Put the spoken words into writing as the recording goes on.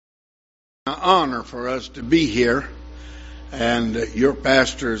An honor for us to be here, and your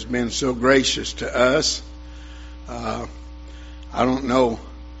pastor has been so gracious to us. I don't know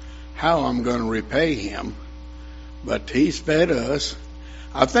how I'm going to repay him, but he's fed us.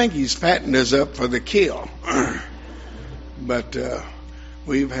 I think he's fattened us up for the kill. But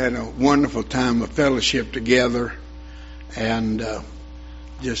we've had a wonderful time of fellowship together, and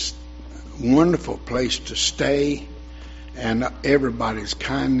just wonderful place to stay, and everybody's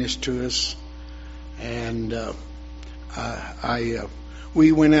kindness to us. And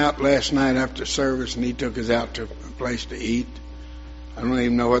we went out last night after service, and he took us out to a place to eat. I don't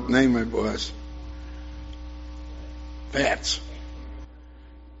even know what name it was. Fats.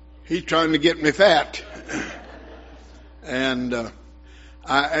 He's trying to get me fat. And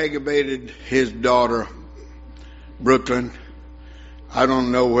I aggravated his daughter, Brooklyn. I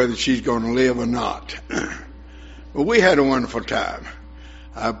don't know whether she's going to live or not. But we had a wonderful time.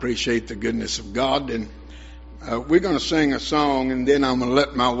 I appreciate the goodness of God. And we're going to sing a song, and then I'm going to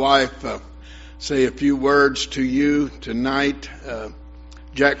let my wife say a few words to you tonight.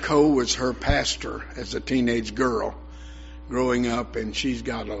 Jack Cole was her pastor as a teenage girl growing up, and she's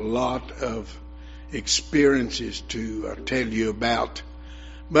got a lot of experiences to tell you about.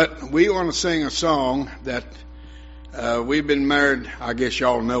 But we want to sing a song that we've been married, I guess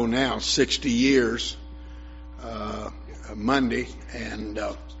y'all know now, 60 years. Monday, and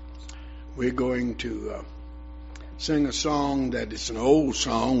we're going to sing a song that is an old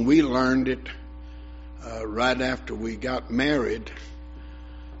song. We learned it right after we got married,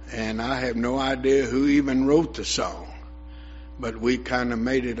 and I have no idea who even wrote the song, but we kind of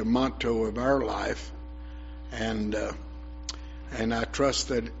made it a motto of our life, and I trust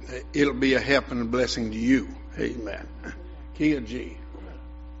that it'll be a help and a blessing to you. Amen. Kia G.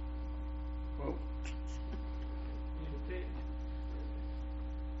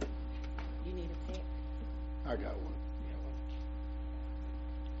 I got one.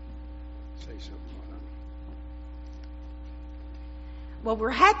 Say something. Well, we're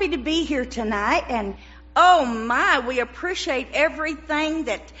happy to be here tonight, and oh my, we appreciate everything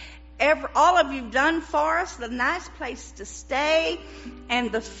that all of you've done for us, the nice place to stay and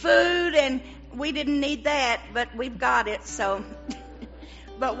the food, and we didn't need that, but we've got it, so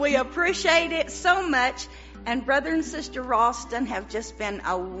but we appreciate it so much. And Brother and Sister Ralston have just been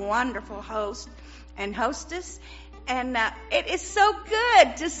a wonderful host and hostess, and it is so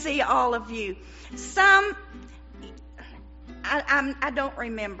good to see all of you. Some I don't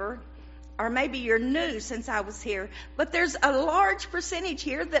remember, or maybe you're new since I was here, but there's a large percentage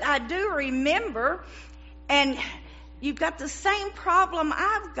here that I do remember, and you've got the same problem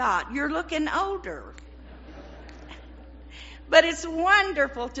I've got. You're looking older. But it's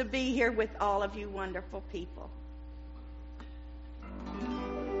wonderful to be here with all of you wonderful people.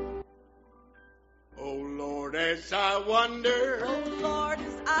 Oh Lord, as I wonder, oh Lord,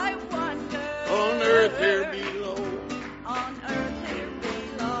 as I wonder, on earth here below, on earth here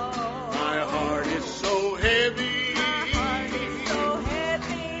below, my heart is so heavy, my heart is so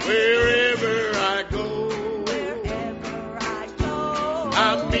heavy, wherever I go,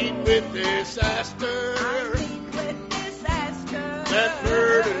 I meet with disaster, that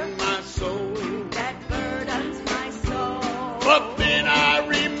burden my soul, that burdens my soul, but then I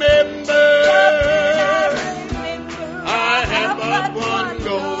remember, I have but one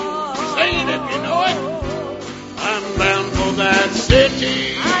goal. Sing it if you know it. I'm bound for that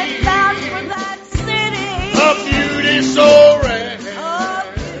city. I'm bound for that city. A beauty so rare. A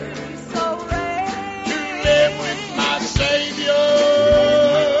beauty so rare. To live with my Savior.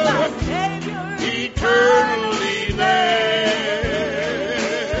 Eternally there.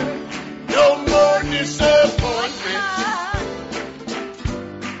 No more disappointments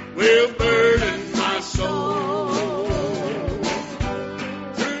will burden my soul.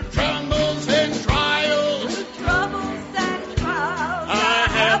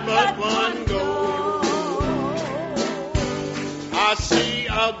 I see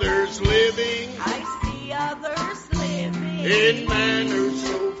others living in manners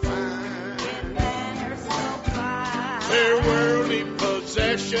so fine, their worldly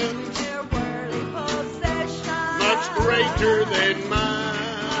possessions much greater than mine.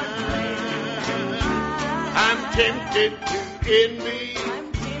 I'm tempted to envy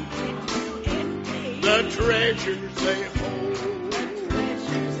the treasures they hold,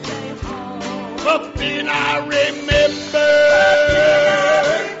 but then I remember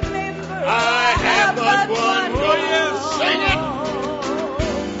I have but one goal. Sing it.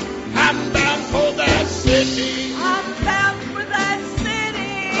 I'm bound for that city. I'm bound for that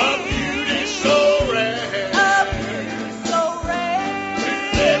city. A beauty so rare. A beauty so rare. To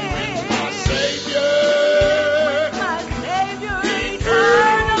live with my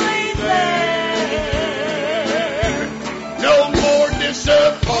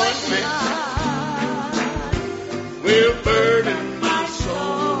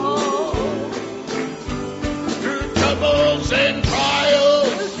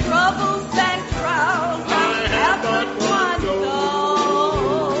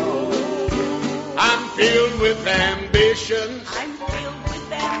ambitions. I'm filled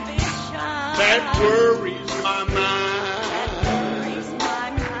with ambition. That worries my mind. That worries my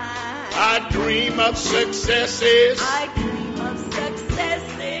mind. I dream of successes. I dream of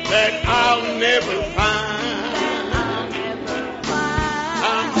successes. That I'll never find. That I'll never find.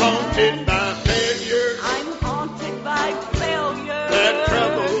 I'm haunted by failure. I'm haunted by failure. That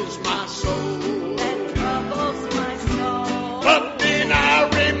troubles my soul. That troubles my soul. But then I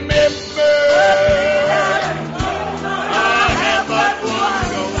remember I have but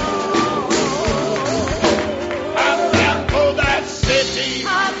one goal. I'm bound for that city.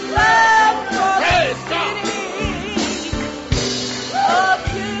 I'm bound for Praise the God. city of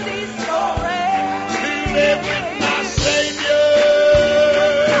beauty so rare. To live with my Savior.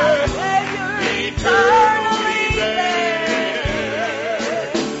 My Savior eternally there.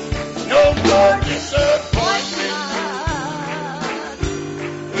 No more disappointment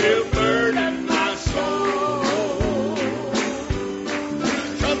will burden my soul.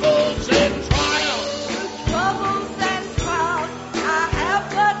 Troubles and trials. Troubles and trials, I have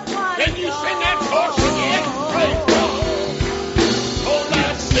but one Can you sing that goal. chorus again? Praise God. Oh,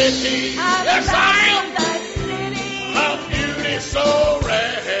 that city. I'm Yes, I bound am. for that city Of beauty so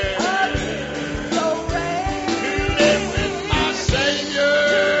rare. of beauty so rare. To live with my Savior.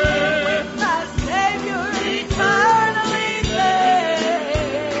 My Savior eternally there.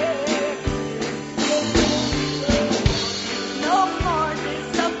 No more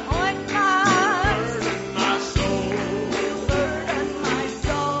disappointments Burden my soul. will burden my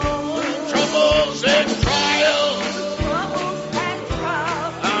soul. Troubles and trials. Troubles and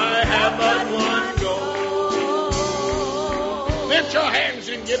trials, I have but one goal. goal. Lift your hands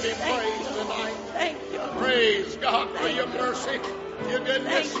and give Him praise tonight. Thank you. Praise God for your mercy, your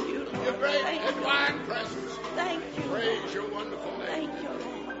goodness, Thank you. your great Thank and you. divine presence. Thank you. Praise your wonderful name. Thank you,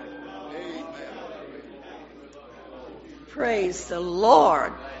 Lord. Amen. Praise the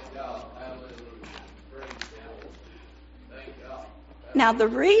Lord. Now, the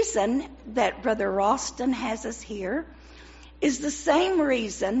reason that Brother Ralston has us here is the same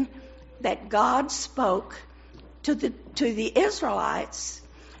reason that God spoke to the Israelites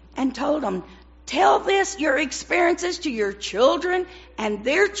and told them, tell this, your experiences, to your children and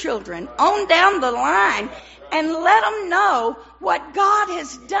their children on down the line, and let them know what God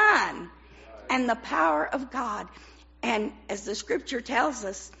has done and the power of God. And as the scripture tells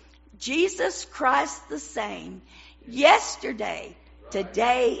us, Jesus Christ the same, yesterday,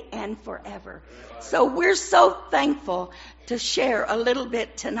 today, and forever. So we're so thankful to share a little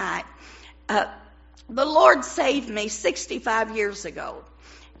bit tonight. The Lord saved me 65 years ago.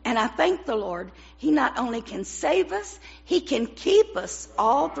 And I thank the Lord. He not only can save us, He can keep us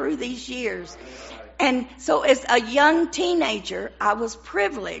all through these years. And so as a young teenager, I was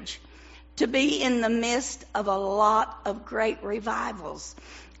privileged to be in the midst of a lot of great revivals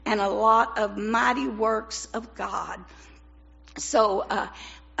and a lot of mighty works of God. So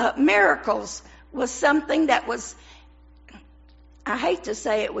miracles was something that was, I hate to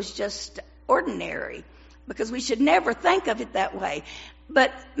say it was just ordinary, because we should never think of it that way.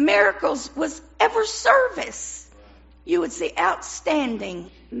 But miracles was ever service. You would see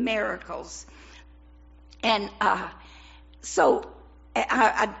outstanding miracles. And so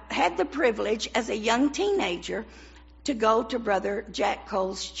I had the privilege as a young teenager to go to Brother Jack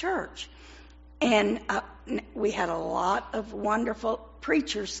Cole's church. And we had a lot of wonderful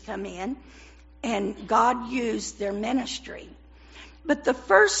preachers come in, and God used their ministry. But the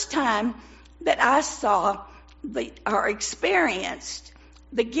first time that I saw or experienced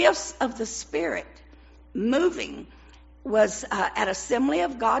the gifts of the Spirit moving was at Assembly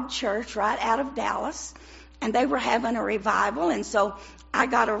of God Church right out of Dallas, and they were having a revival, and so I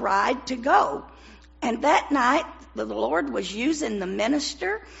got a ride to go. And that night, the Lord was using the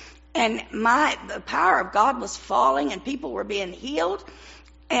minister, and the power of God was falling, and people were being healed,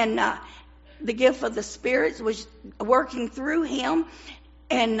 and the gift of the Spirit was working through him,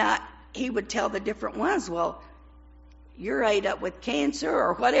 and he would tell the different ones, well, you're ate up with cancer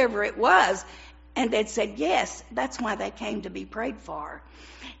or whatever it was. And they'd said, yes, that's why they came to be prayed for.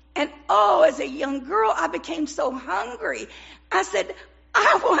 And as a young girl, I became so hungry. I said,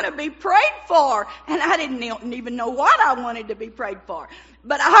 I want to be prayed for. And I didn't even know what I wanted to be prayed for.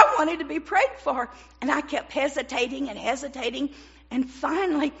 But I wanted to be prayed for. And I kept hesitating. And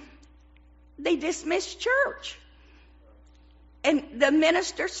finally, they dismissed church. And the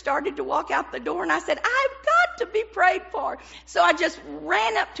minister started to walk out the door, and I said, I've got to be prayed for. So I just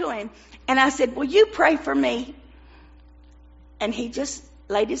ran up to him, and I said, will you pray for me? And he just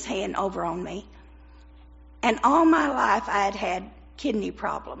laid his hand over on me. And all my life I had had kidney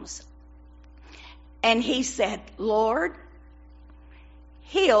problems. And he said, Lord,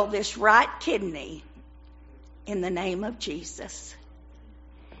 heal this right kidney in the name of Jesus.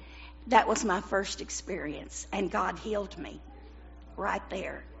 That was my first experience, and God healed me right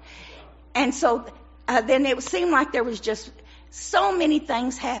there. And so then it seemed like there was just so many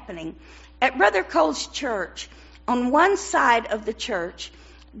things happening. At Brother Cole's church, on one side of the church,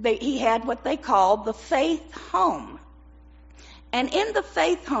 he had what they called the faith home. And in the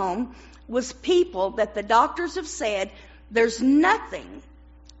faith home was people that the doctors have said, there's nothing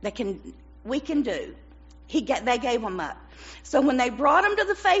that we can do. They gave them up. So when they brought him to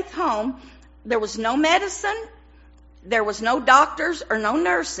the faith home, there was no medicine, there was no doctors or no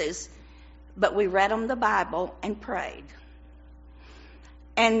nurses, but we read them the Bible and prayed.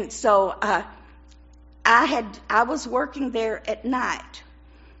 And so I was working there at night,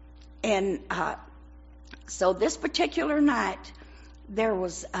 and so this particular night there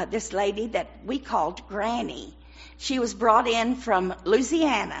was this lady that we called Granny. She was brought in from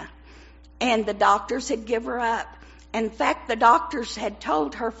Louisiana, and the doctors had given her up. In fact, the doctors had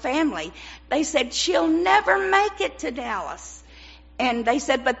told her family, they said, she'll never make it to Dallas. And they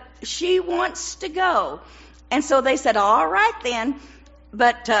said, but she wants to go. And so they said, all right then,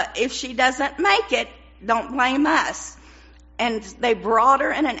 but if she doesn't make it, don't blame us. And they brought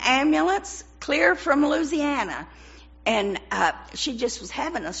her in an ambulance clear from Louisiana. And she just was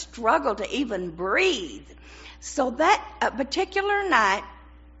having a struggle to even breathe. So that particular night,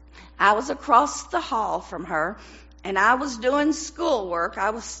 I was across the hall from her, and I was doing schoolwork.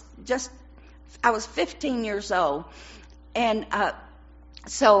 I was 15 years old. And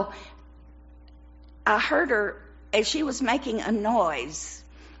so I heard her as she was making a noise.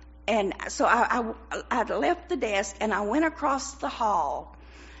 And so I left the desk and I went across the hall.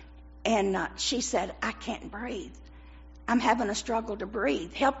 And she said, I can't breathe. I'm having a struggle to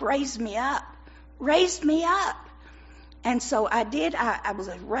breathe. Help raise me up. Raise me up. And so I did. I was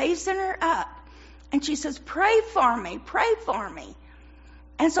raising her up. And she says, pray for me, pray for me.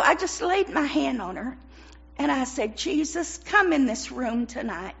 And so I just laid my hand on her. And I said, Jesus, come in this room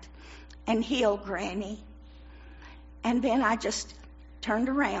tonight and heal Granny. And then I just turned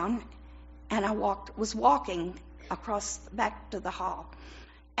around and I was walking across back to the hall.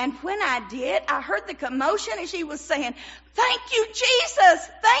 And when I did, I heard the commotion and she was saying, thank you, Jesus,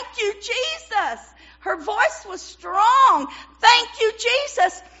 thank you, Jesus. Her voice was strong. Thank you,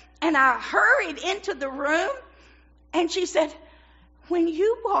 Jesus. And I hurried into the room, and she said, when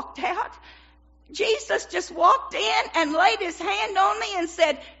you walked out, Jesus just walked in and laid his hand on me and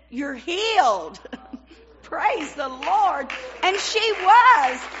said, you're healed. Praise the Lord. And she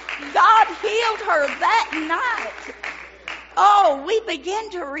was. God healed her that night. Oh, we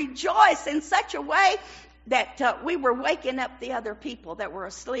began to rejoice in such a way that we were waking up the other people that were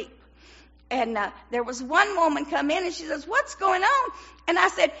asleep. And there was one woman come in and she says, what's going on? And I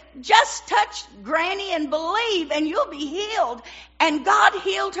said, just touch Granny and believe and you'll be healed. And God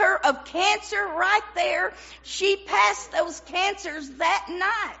healed her of cancer right there. She passed those cancers that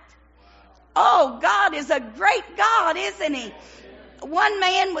night. Oh, God is a great God, isn't he? One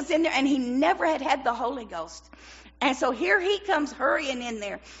man was in there and he never had the Holy Ghost. And so here he comes hurrying in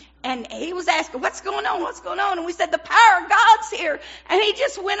there. And he was asking, what's going on? What's going on? And we said, the power of God's here. And he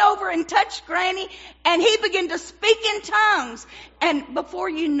just went over and touched Granny. And he began to speak in tongues. And before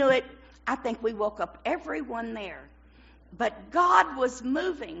you knew it, I think we woke up everyone there. But God was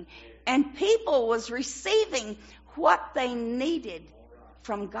moving. And people was receiving what they needed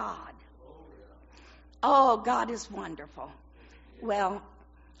from God. Oh, God is wonderful. Well,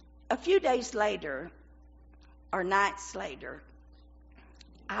 a few days later, or nights later,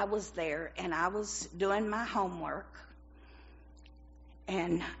 I was there and I was doing my homework.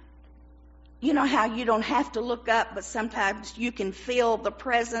 And you know how you don't have to look up, but sometimes you can feel the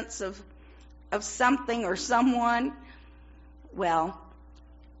presence of something or someone? Well,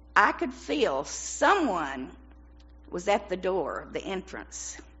 I could feel someone was at the door, the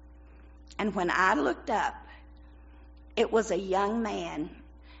entrance. And when I looked up, it was a young man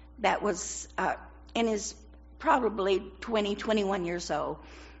that was in his probably 20, 21 years old,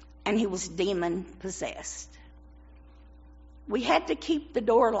 and he was demon possessed. We had to keep the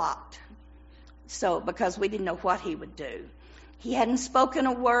door locked, because we didn't know what he would do. He hadn't spoken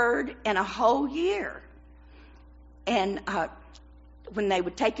a word in a whole year. And when they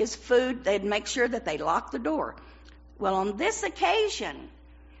would take his food, they'd make sure that they locked the door. Well, on this occasion,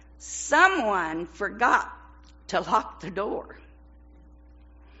 someone forgot to lock the door.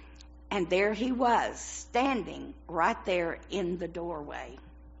 And there he was, standing right there in the doorway.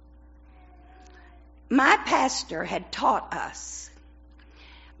 My pastor had taught us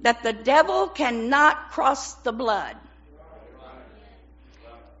that the devil cannot cross the blood.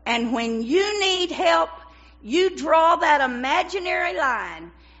 And when you need help, you draw that imaginary line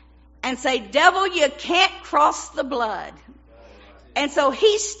and say, devil, you can't cross the blood. And so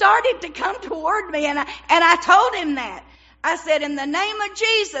he started to come toward me, and I told him that. I said, in the name of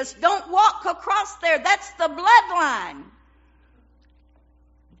Jesus, don't walk across there. That's the bloodline.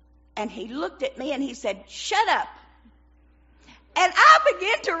 And he looked at me and he said, shut up. And I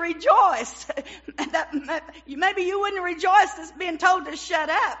began to rejoice. Maybe you wouldn't rejoice as being told to shut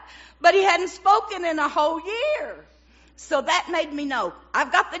up, but he hadn't spoken in a whole year. So that made me know,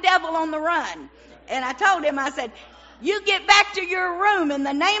 I've got the devil on the run. And I told him, I said, you get back to your room in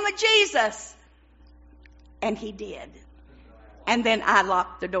the name of Jesus. And he did. And then I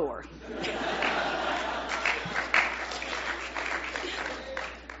locked the door.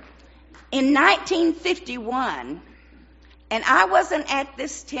 In 1951, and I wasn't at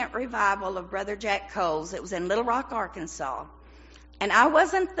this tent revival of Brother Jack Cole's. It was in Little Rock, Arkansas. And I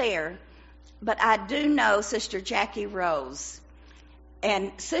wasn't there, but I do know Sister Jackie Rose.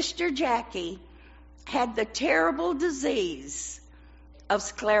 And Sister Jackie had the terrible disease of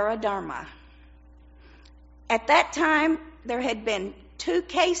scleroderma. At that time, there had been 2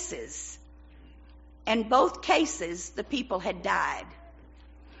 cases. And both cases, the people had died.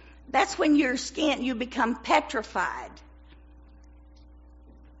 That's when your skin, you become petrified.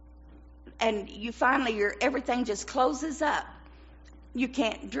 And you finally, everything just closes up. You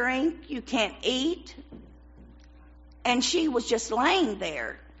can't drink, you can't eat. And she was just laying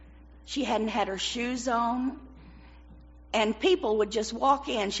there. She hadn't had her shoes on. And people would just walk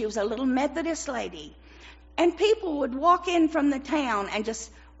in. She was a little Methodist lady. And people would walk in from the town and just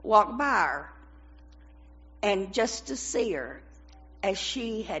walk by her. And just to see her as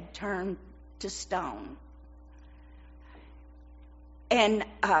she had turned to stone. And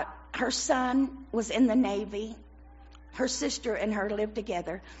her son was in the Navy. Her sister and her lived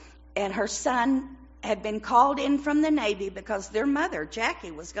together. And her son had been called in from the Navy because their mother,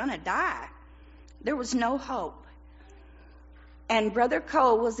 Jackie, was going to die. There was no hope. And Brother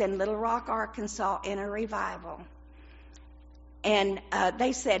Cole was in Little Rock, Arkansas in a revival. And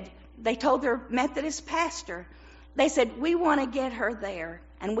they told their Methodist pastor, they said, we want to get her there,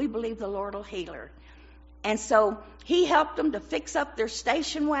 and we believe the Lord will heal her. And so he helped them to fix up their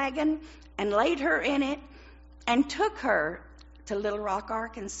station wagon and laid her in it and took her to Little Rock,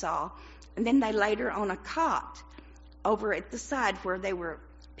 Arkansas. And then they laid her on a cot over at the side where there were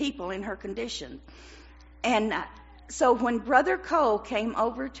people in her condition. And so when Brother Cole came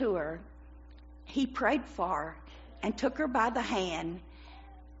over to her, he prayed for her and took her by the hand,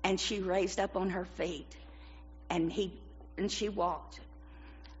 and she raised up on her feet. And she walked.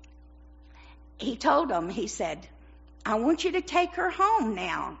 He told them, he said, I want you to take her home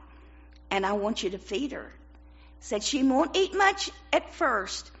now, and I want you to feed her. Said she won't eat much at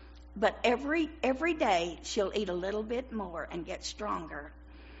first, but every day she'll eat a little bit more and get stronger.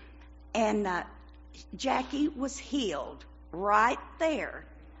 And Jackie was healed right there.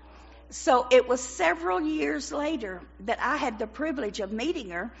 So it was several years later that I had the privilege of meeting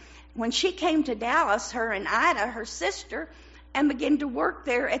her when she came to Dallas, her and Ida, her sister, and began to work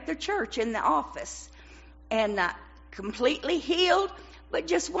there at the church in the office. And completely healed, but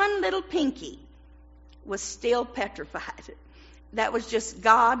just one little pinky was still petrified. That was just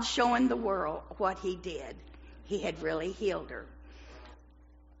God showing the world what he did. He had really healed her.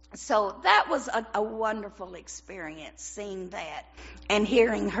 So that was a wonderful experience, seeing that and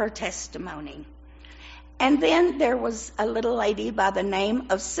hearing her testimony. And then there was a little lady by the name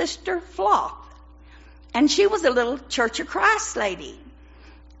of Sister Floth. And she was a little Church of Christ lady.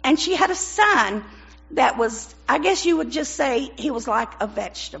 And she had a son that was, I guess you would just say, he was like a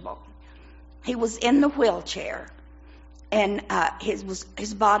vegetable. He was in the wheelchair. And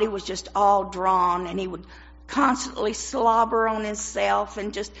his body was just all drawn, and he would constantly slobber on himself,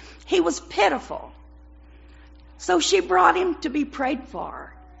 and just, he was pitiful. So she brought him to be prayed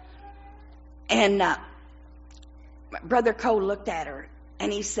for. And Brother Cole looked at her,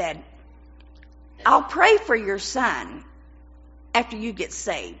 and he said, I'll pray for your son after you get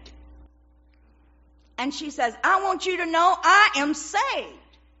saved. And she says, I want you to know I am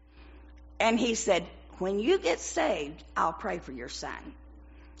saved. And he said, when you get saved, I'll pray for your son.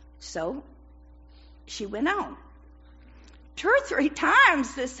 So she went on. 2 or 3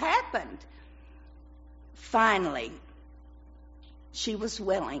 times this happened. Finally, she was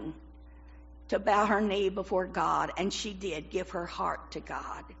willing to bow her knee before God, and she did give her heart to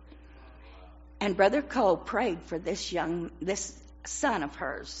God. And Brother Cole prayed for this son of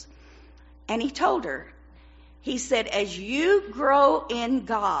hers. And he told her, he said, as you grow in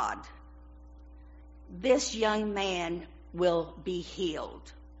God, this young man will be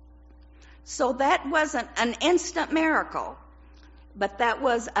healed. So that wasn't an instant miracle, but that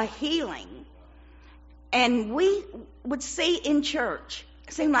was a healing. And we would see in church,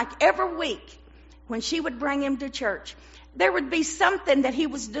 it seemed like every week when she would bring him to church, there would be something that he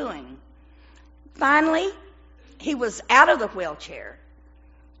was doing. Finally, he was out of the wheelchair.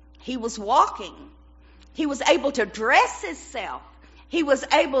 He was walking. He was able to dress himself. He was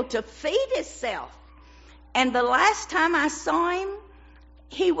able to feed himself. And the last time I saw him,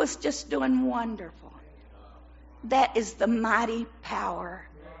 he was just doing wonderful. That is the mighty power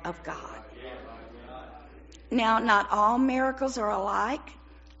of God. Now, not all miracles are alike,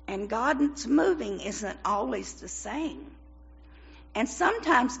 and God's moving isn't always the same. And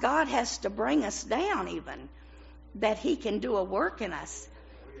sometimes God has to bring us down even, that he can do a work in us.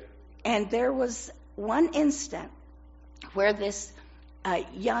 And there was one instant where this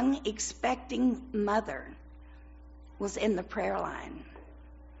young expecting mother was in the prayer line.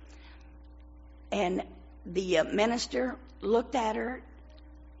 And the minister looked at her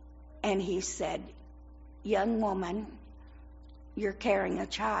and he said, "Young woman, you're carrying a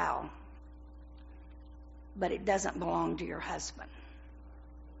child, but it doesn't belong to your husband."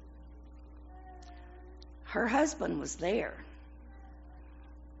 Her husband was there,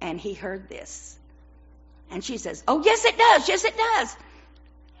 and he heard this. And she says, "Oh, yes, it does. Yes, it does."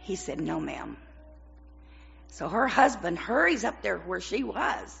 He said, "No, ma'am." So her husband hurries up there where she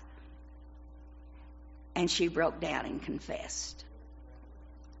was, and she broke down and confessed.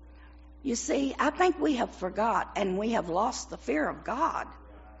 You see, I think we have forgot and we have lost the fear of God.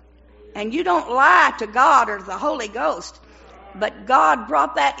 And you don't lie to God or the Holy Ghost, but God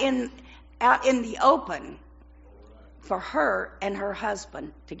brought that out in the open for her and her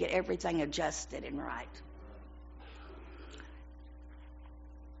husband to get everything adjusted and right.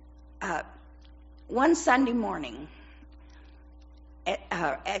 One Sunday morning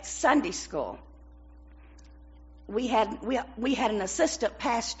at Sunday school, we had an assistant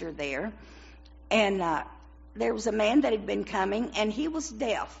pastor there, and there was a man that had been coming, and he was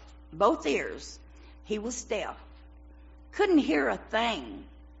deaf, both ears. He was deaf, couldn't hear a thing,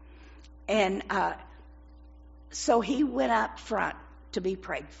 and so he went up front to be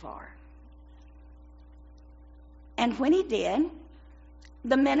prayed for. And when he did,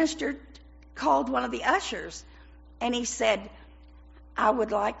 the minister called one of the ushers, and he said, "I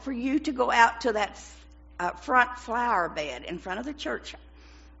would like for you to go out to that front flower bed in front of the church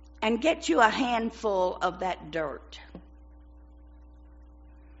and get you a handful of that dirt."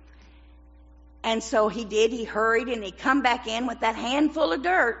 And so he did. He hurried and he come back in with that handful of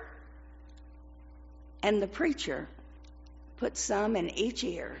dirt. And the preacher put some in each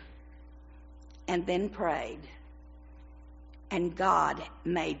ear and then prayed. And God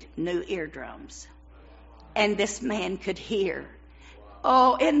made new eardrums. And this man could hear.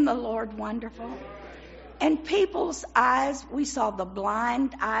 Oh, isn't the Lord wonderful? And people's eyes, we saw the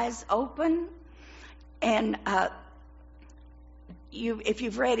blind eyes open. And if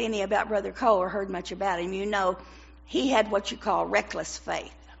you've read any about Brother Cole or heard much about him, you know he had what you call reckless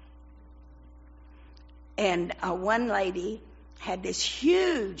faith. And one lady had this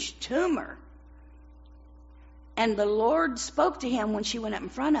huge tumor. And the Lord spoke to him when she went up in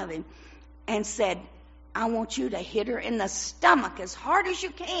front of him and said, "I want you to hit her in the stomach as hard as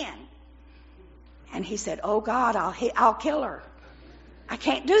you can." And he said, "Oh God, I'll kill her. I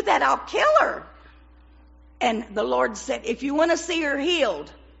can't do that. I'll kill her." And the Lord said, "If you want to see her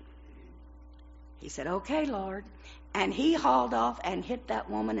healed," he said, "Okay, Lord." And he hauled off and hit that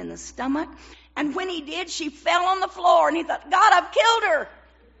woman in the stomach. And when he did, she fell on the floor. And he thought, "God, I've killed her."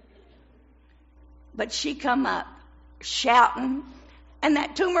 But she come up shouting, and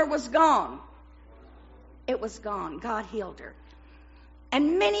that tumor was gone. It was gone. God healed her.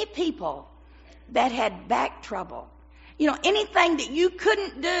 And many people that had back trouble, anything that you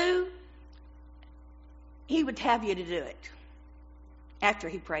couldn't do, he would have you to do it after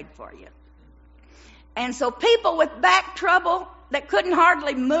he prayed for you. And so people with back trouble that couldn't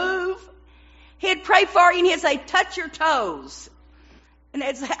hardly move, he'd pray for you and he'd say, "Touch your toes." And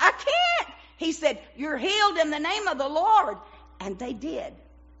they'd say, "I can't." He said, "You're healed in the name of the Lord." And they did.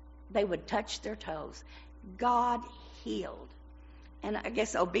 They would touch their toes. God healed. And I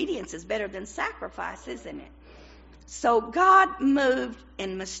guess obedience is better than sacrifice, isn't it? So God moved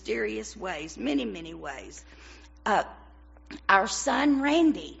in mysterious ways, many, many ways. Our son,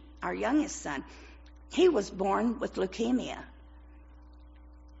 Randy, our youngest son, he was born with leukemia.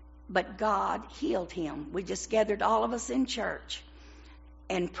 But God healed him. We just gathered all of us in church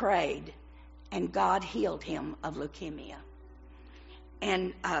and prayed, and God healed him of leukemia.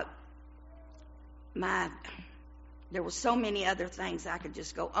 And my there were so many other things I could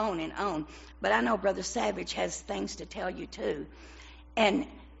just go on and on. But I know Brother Savage has things to tell you too.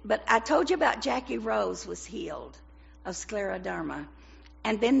 But I told you about Jackie Rose was healed of scleroderma.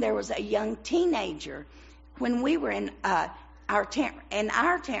 And then there was a young teenager when we were in our tent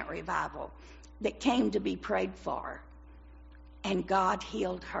revival that came to be prayed for. And God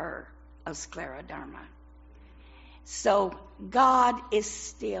healed her of scleroderma. So God is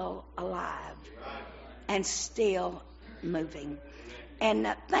still alive and still moving.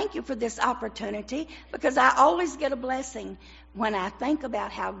 And thank you for this opportunity, because I always get a blessing when I think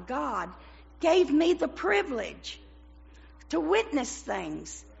about how God gave me the privilege to witness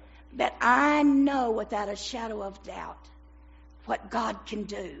things that I know without a shadow of doubt what God can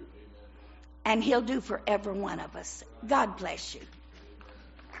do. And He'll do for every one of us. God bless you.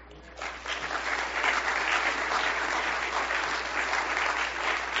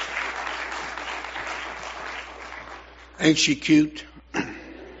 Ain't she cute?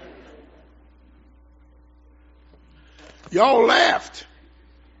 Y'all laughed.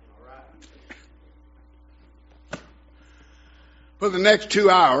 For the next 2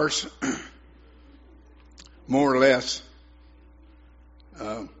 hours, more or less,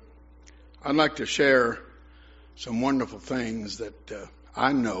 I'd like to share some wonderful things that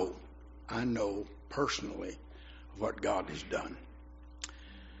I know personally of what God has done.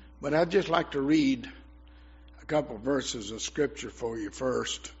 But I'd just like to read a couple of verses of Scripture for you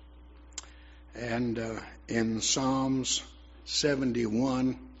first. And in Psalms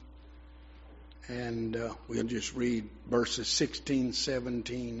 71, and we'll just read verses 16,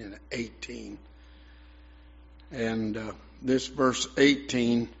 17, and 18. And this verse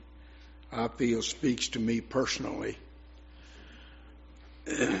 18, I feel, speaks to me personally.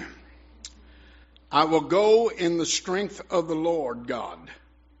 I will go in the strength of the Lord God.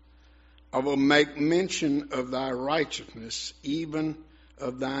 I will make mention of thy righteousness, even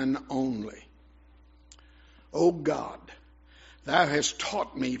of thine only. O God, thou hast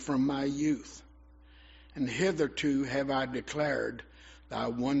taught me from my youth, and hitherto have I declared thy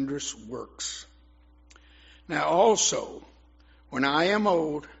wondrous works. Now also, when I am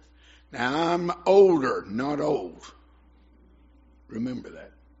old, now I'm older, not old. Remember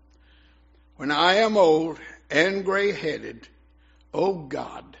that. When I am old and gray-headed, O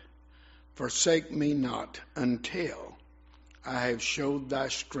God, forsake me not until I have showed thy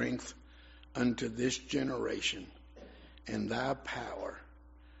strength unto this generation, and thy power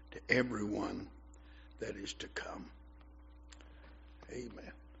to everyone that is to come.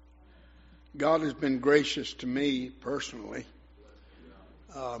 Amen. God has been gracious to me personally.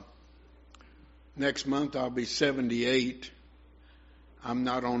 Next month I'll be 78. I'm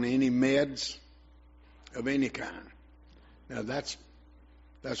not on any meds of any kind. Now that's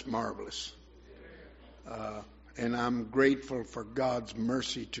marvelous. And I'm grateful for God's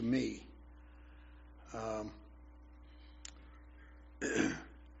mercy to me.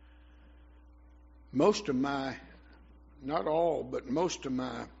 Most of my, not all, but most of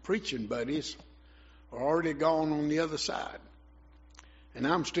my preaching buddies are already gone on the other side. And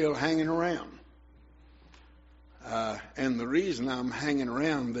I'm still hanging around. And the reason I'm hanging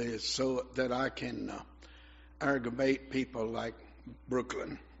around is so that I can aggravate people like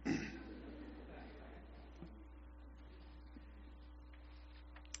Brooklyn.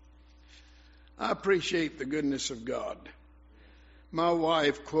 I appreciate the goodness of God. My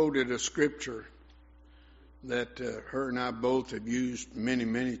wife quoted a scripture that her and I both have used many,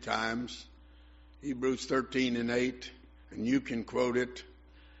 many times. Hebrews 13:8, and you can quote it.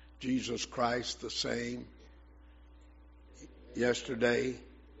 Jesus Christ the same yesterday,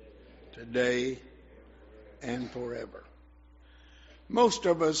 today, and forever. Most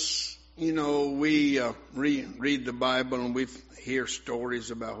of us, we read the Bible and we hear stories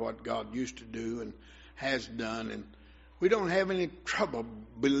about what God used to do and has done, and we don't have any trouble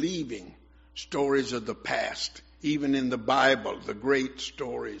believing stories of the past, even in the Bible, the great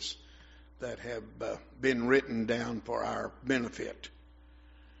stories that have been written down for our benefit.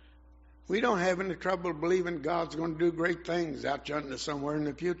 We don't have any trouble believing God's going to do great things out yonder somewhere in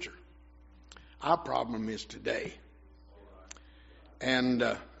the future. Our problem is today. And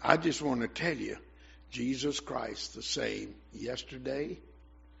I just want to tell you, Jesus Christ the same yesterday,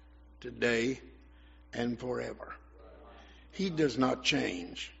 today, and forever. He does not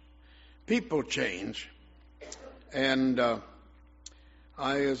change. People change. And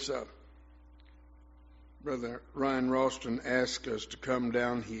as Brother Ryan Ralston asked us to come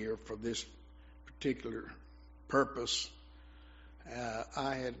down here for this particular purpose,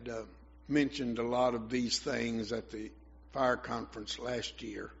 I had mentioned a lot of these things at the fire conference last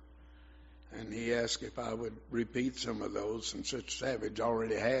year. And he asked if I would repeat some of those, and Sister Savage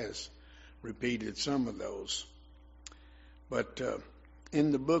already has repeated some of those. But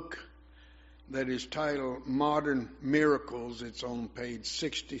in the book that is titled Modern Miracles, it's on page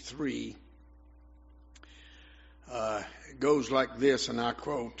 63. It goes like this, and I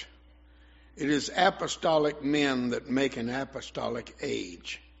quote, "It is apostolic men that make an apostolic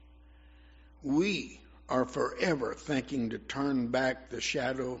age. We are forever thinking to turn back the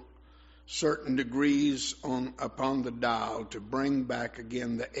shadow certain degrees upon the dial to bring back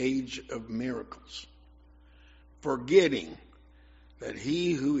again the age of miracles, forgetting that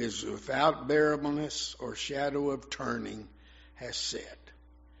he who is without variableness or shadow of turning has said,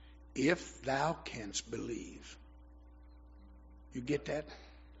 if thou canst believe." You get that?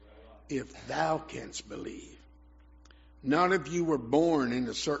 If thou canst believe. Not if you were born in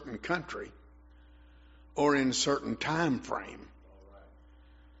a certain country or in a certain time frame.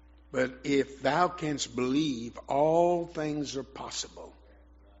 But if thou canst believe, all things are possible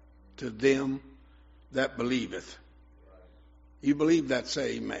to them that believeth. You believe that,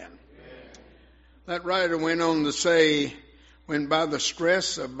 say amen. Amen. That writer went on to say, when by the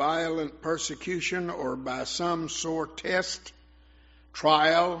stress of violent persecution or by some sore test,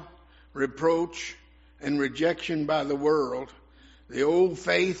 trial, reproach, and rejection by the world, the old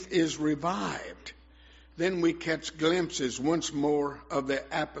faith is revived. Then we catch glimpses once more of the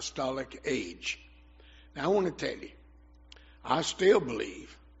apostolic age. Now I want to tell you, I still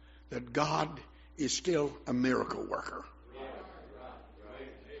believe that God is still a miracle worker.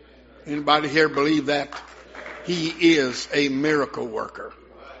 Anybody here believe that? He is a miracle worker.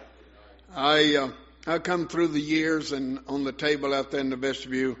 I come through the years, and on the table out there in the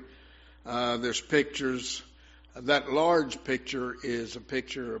vestibule, there's pictures. That large picture is a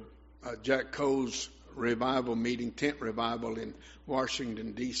picture of Jack Coe's revival meeting, tent revival in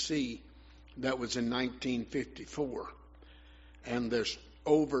Washington, D.C. That was in 1954. And there's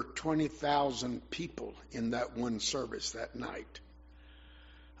over 20,000 people in that one service that night.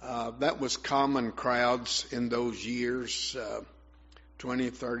 That was common crowds in those years, 20,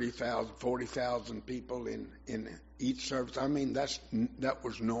 30,000, 40,000 people in each service. I mean, that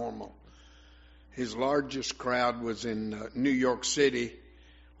was normal. His largest crowd was in New York City,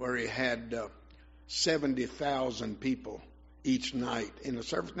 where he had 70,000 people each night in a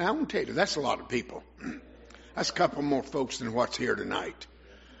service. Now, I want to tell you, that's a lot of people. That's a couple more folks than what's here tonight.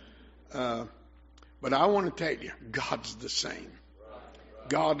 But I want to tell you, God's the same.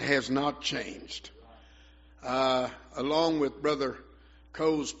 God has not changed. Along with Brother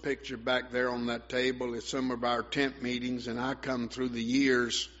Coe's picture back there on that table is some of our tent meetings, and I come through the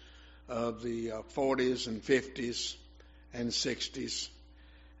years of the 40s and 50s and 60s.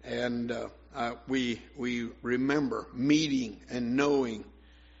 And we remember meeting and knowing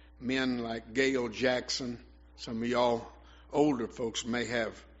men like Gail Jackson. Some of y'all older folks may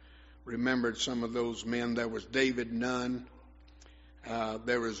have remembered some of those men. There was David Nunn.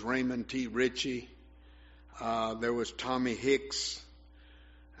 There was Raymond T. Ritchie. There was Tommy Hicks.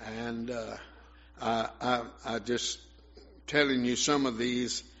 And I just telling you some of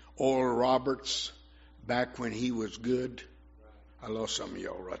these. Oral Roberts, back when he was good. I lost some of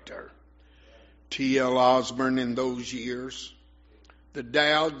y'all right there. T.L. Osborne in those years. The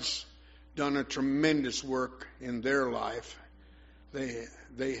Dowds done a tremendous work in their life.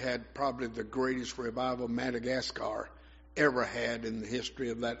 They had probably the greatest revival Madagascar ever had in the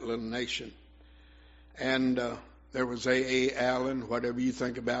history of that little nation. And there was A.A. Allen. Whatever you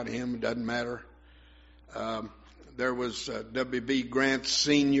think about him, it doesn't matter. There was W.B. Grant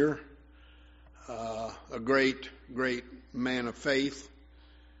Sr., a great, great man of faith.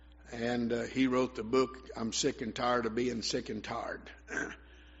 And he wrote the book, I'm Sick and Tired of Being Sick and Tired.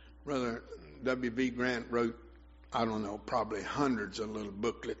 Brother W.B. Grant wrote, I don't know, probably hundreds of little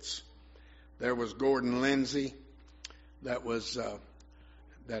booklets. There was Gordon Lindsay, that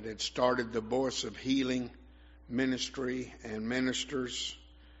had started the Voice of Healing ministry and ministers.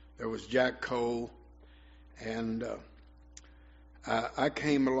 There was Jack Coe. And I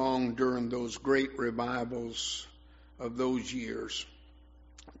came along during those great revivals of those years.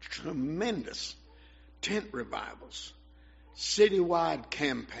 Tremendous tent revivals, citywide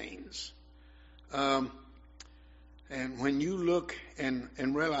campaigns. And when you look and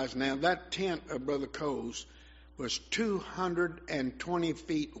realize now that tent of Brother Coe's was 220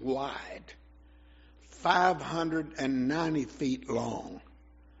 feet wide, 590 feet long.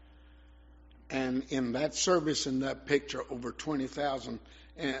 And in that service, in that picture, over 20,000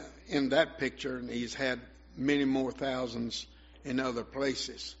 in that picture, and he's had many more thousands in other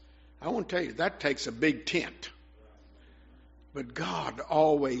places. I want to tell you, that takes a big tent. But God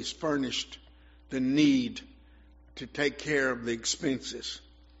always furnished the need to take care of the expenses.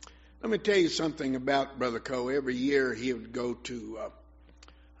 Let me tell you something about Brother Coe. Every year he would go to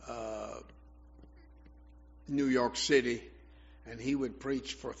New York City, and he would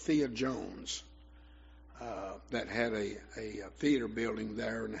preach for Thea Jones, that had a theater building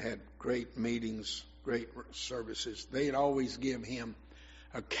there and had great meetings, great services. They'd always give him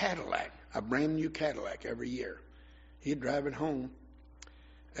a Cadillac, a brand new Cadillac every year. He'd drive it home,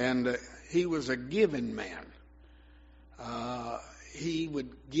 and he was a giving man. He would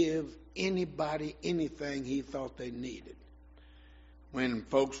give anybody anything he thought they needed. When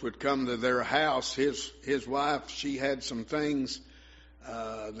folks would come to their house, his wife, she had some things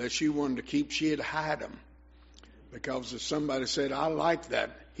that she wanted to keep. She'd hide them, because if somebody said, "I like that,"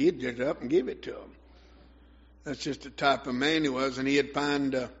 he'd get up and give it to them. That's just the type of man he was. And he'd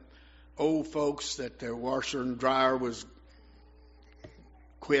find old folks that their washer and dryer was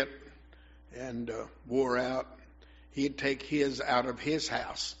quit and wore out. He'd take his out of his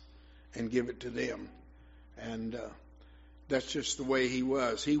house and give it to them. And that's just the way he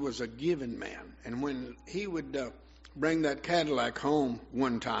was. He was a giving man. And when he would bring that Cadillac home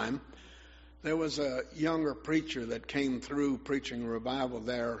one time, there was a younger preacher that came through preaching revival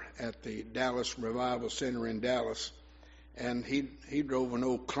there at the Dallas Revival Center in Dallas. And he drove an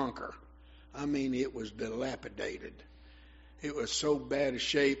old clunker. I mean, it was dilapidated. It was so bad a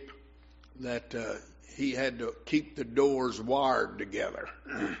shape that he had to keep the doors wired together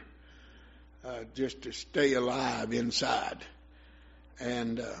just to stay alive inside.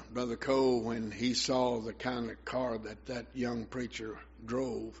 And Brother Coe, when he saw the kind of car that young preacher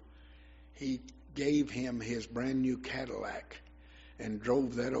drove, he gave him his brand new Cadillac and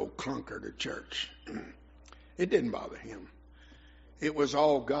drove that old clunker to church. It didn't bother him. It was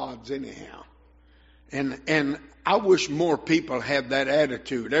all God's anyhow. And I wish more people had that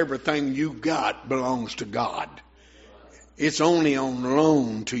attitude. Everything you got belongs to God. It's only on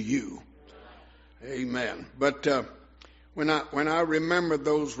loan to you. Amen. But when I remember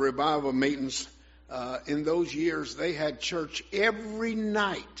those revival meetings, in those years, they had church every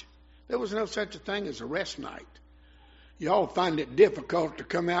night. There was no such a thing as a rest night. Y'all find it difficult to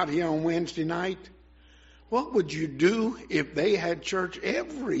come out here on Wednesday night? What would you do if they had church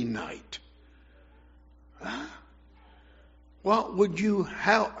every night? Huh? What would you,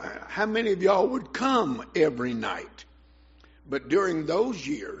 how many of y'all would come every night? But during those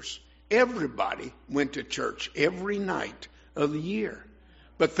years, everybody went to church every night of the year.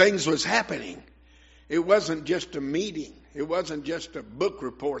 But things was happening. It wasn't just a meeting. It wasn't just a book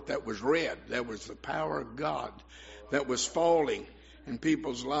report that was read. There was the power of God that was falling in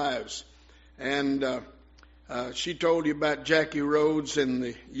people's lives. And she told you about Jackie Rhodes and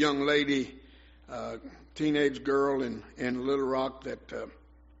the young lady, teenage girl in Little Rock that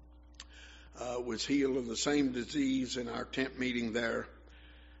was healed of the same disease in our tent meeting there.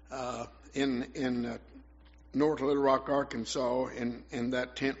 In North Little Rock, Arkansas, in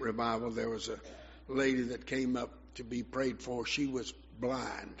that tent revival, there was a lady that came up to be prayed for. She was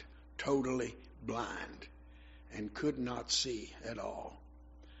blind, totally blind, and could not see at all.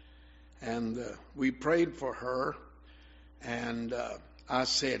 And we prayed for her, and I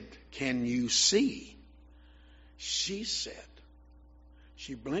said, "Can you see?" She said,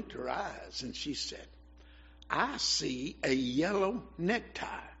 she blinked her eyes, and she said, "I see a yellow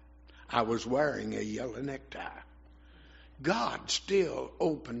necktie." I was wearing a yellow necktie. God still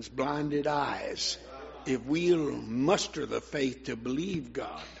opens blinded eyes if we'll muster the faith to believe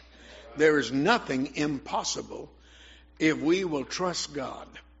God. There is nothing impossible if we will trust God.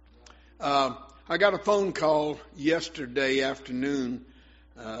 I got a phone call yesterday afternoon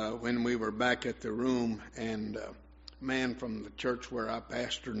when we were back at the room, and a man from the church where I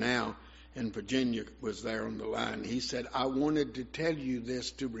pastor now in Virginia was there on the line. He said, "I wanted to tell you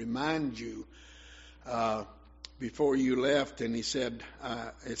this to remind you before you left." And he said,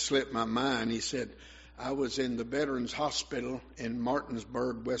 it slipped my mind. He said, "I was in the Veterans Hospital in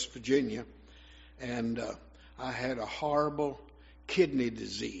Martinsburg, West Virginia, and I had a horrible kidney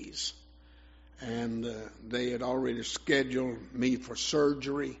disease. And they had already scheduled me for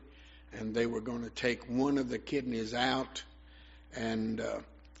surgery, and they were going to take one of the kidneys out and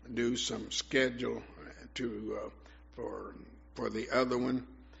do some schedule for the other one."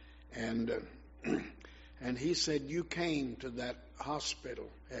 And he said, "You came to that hospital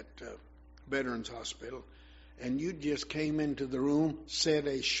at Veterans Hospital, and you just came into the room, said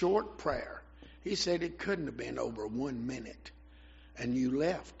a short prayer." He said it couldn't have been over 1 minute, and you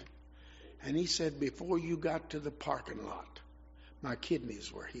left. And he said, "Before you got to the parking lot, my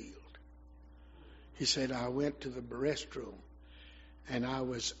kidneys were healed." He said, "I went to the restroom, and I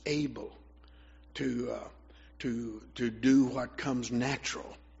was able to do what comes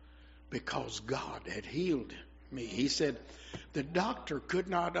natural because God had healed me. He said, the doctor could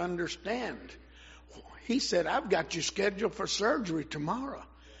not understand. He said, I've got you scheduled for surgery tomorrow.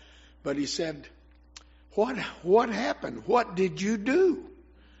 But he said, what happened? What did you do?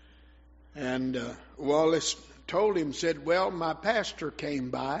 And Wallace told him, said, well, my pastor came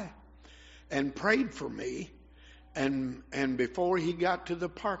by and prayed for me. And before he got to the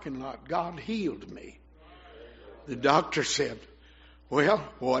parking lot, God healed me. The doctor said, well,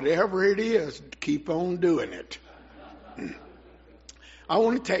 whatever it is, keep on doing it. I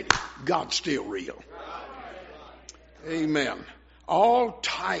want to tell you, God's still real. Amen. All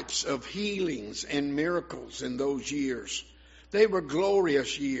types of healings and miracles in those years. They were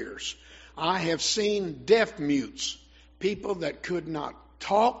glorious years. I have seen deaf mutes, people that could not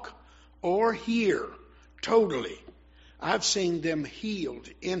talk or hear totally. I've seen them healed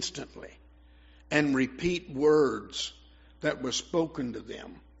instantly and repeat words that were spoken to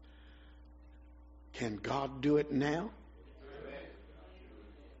them. Can God do it now?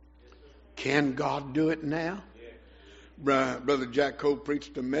 Can God do it now? Brother Jack Cole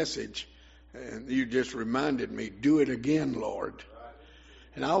preached a message, and you just reminded me, do it again, Lord.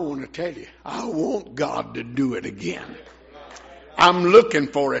 And I want to tell you, I want God to do it again. I'm looking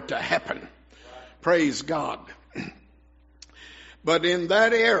for it to happen. Praise God. But in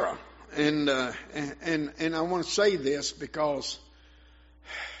that era, and I want to say this because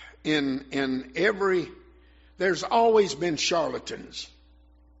there's always been charlatans.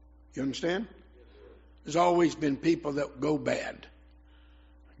 You understand? There's always been people that go bad,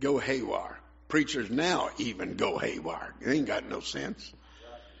 go haywire. Preachers now even go haywire. They ain't got no sense.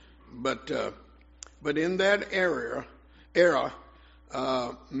 But in that era,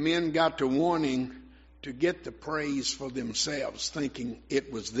 men got to wanting to get the praise for themselves, thinking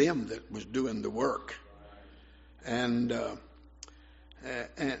it was them that was doing the work. And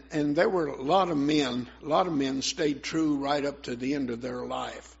there were a lot of men stayed true right up to the end of their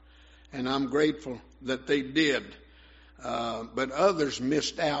life. And I'm grateful that they did. But others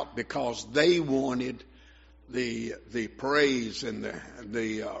missed out because they wanted the praise and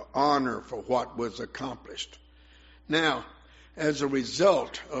the honor for what was accomplished. Now, as a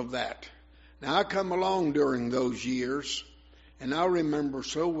result of that, now I come along during those years, and I remember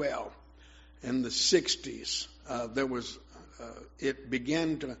so well in the 60s, it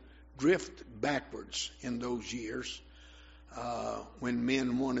began to drift backwards in those years when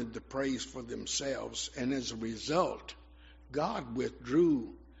men wanted the praise for themselves. And as a result, God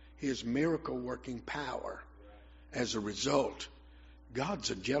withdrew his miracle working power. As a result, God's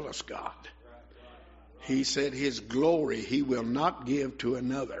a jealous God. He said his glory he will not give to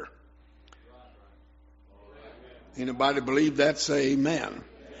another. Anybody believe that? Say amen.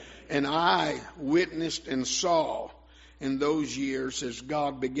 And I witnessed and saw in those years as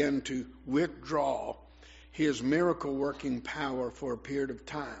God began to withdraw his miracle working power for a period of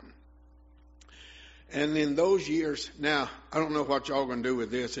time. And in those years, now, I don't know what y'all going to do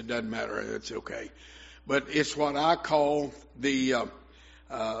with this. It doesn't matter. It's okay. But it's what I call the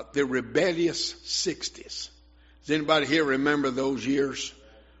rebellious 60s. Does anybody here remember those years?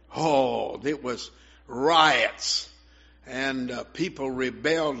 Oh, it was riots. And people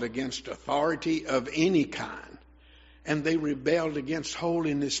rebelled against authority of any kind. And they rebelled against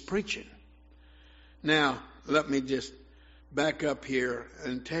holiness preaching. Now, let me just back up here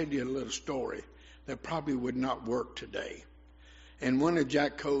and tell you a little story that probably would not work today. In one of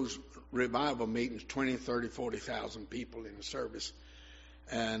Jack Coe's revival meetings, 20, 30, 40,000 people in the service.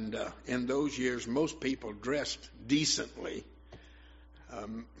 And in those years, most people dressed decently.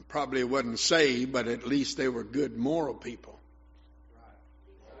 Probably wasn't saved, but at least they were good moral people.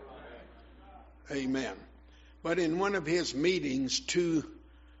 Amen. But in one of his meetings, two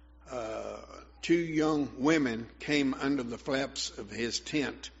young women came under the flaps of his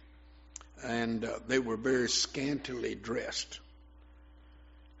tent, and they were very scantily dressed.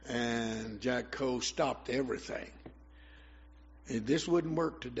 And Jack Coe stopped everything. This wouldn't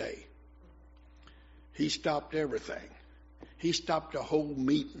work today. He stopped everything. He stopped the whole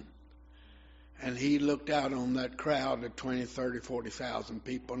meeting. And he looked out on that crowd of 20, 30, 40,000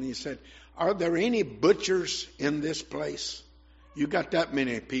 people, and he said, are there any butchers in this place? You got that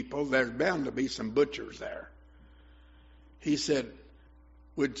many people, there's bound to be some butchers there. He said,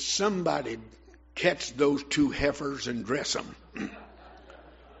 would somebody catch those two heifers and dress them?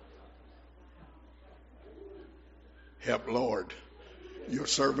 Help, Lord, your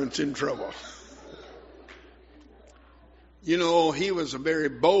servant's in trouble. You know, he was a very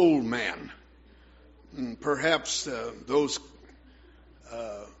bold man. And perhaps those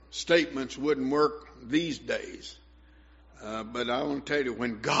statements wouldn't work these days. But I want to tell you,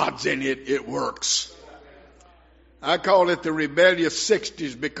 when God's in it, it works. I call it the rebellious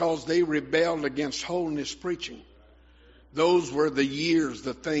 60s because they rebelled against holiness preaching. Those were the years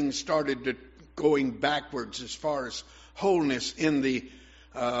the things started going backwards as far as holiness in the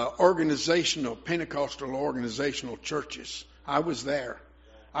Pentecostal organizational churches. I was there.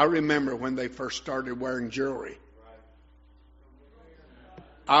 I remember when they first started wearing jewelry.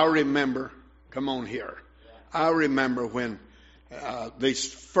 I remember when they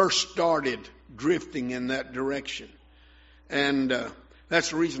first started drifting in that direction. And that's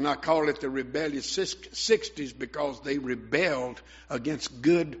the reason I call it the rebellious 60s, because they rebelled against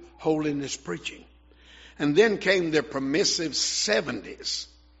good holiness preaching. And then came the permissive 70s.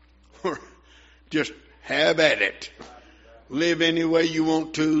 Just have at it. Live any way you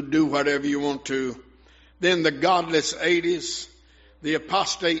want to, do whatever you want to. Then the godless 80s, the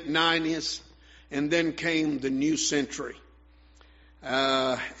apostate 90s, and then came the new century.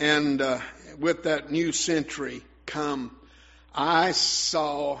 And with that new century I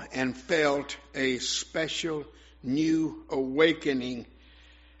saw and felt a special new awakening.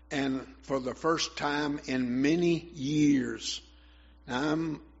 And for the first time in many years,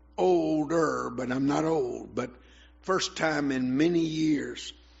 I'm older, but I'm not old, but first time in many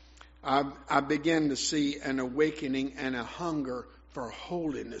years, I began to see an awakening and a hunger for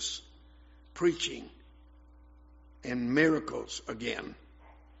holiness, preaching, and miracles again.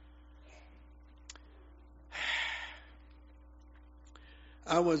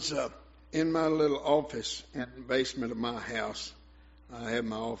 I was in my little office in the basement of my house. I have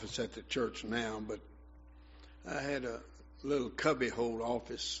my office at the church now, but I had a little cubbyhole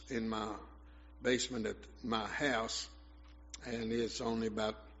office in my basement at my house, and it's only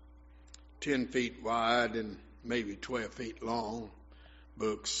about 10 feet wide and maybe 12 feet long,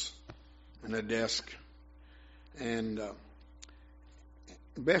 books and a desk. And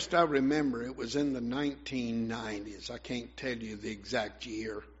best I remember, it was in the 1990s. I can't tell you the exact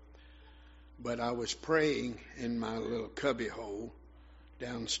year, but I was praying in my little cubbyhole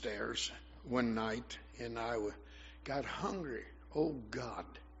downstairs one night, and I got hungry. Oh God,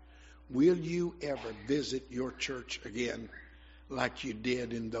 will you ever visit your church again like you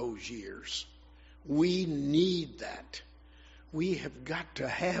did in those years? We need that. We have got to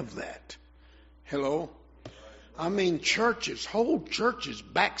have that. Hello? I mean, whole churches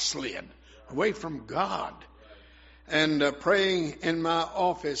backslid away from God. And praying in my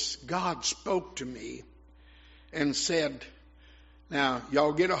office, God spoke to me and said, now,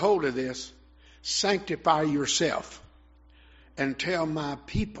 y'all get a hold of this. Sanctify yourself and tell my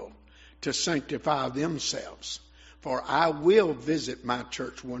people to sanctify themselves, for I will visit my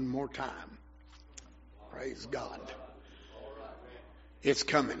church one more time. Praise God. It's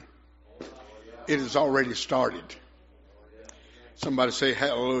coming. It has already started. Somebody say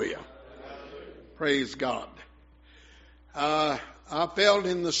hallelujah. Praise God. I felt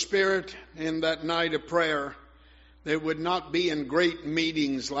in the Spirit in that night of prayer that it would not be in great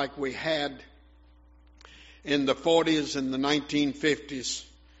meetings like we had in the 40s and the 1950s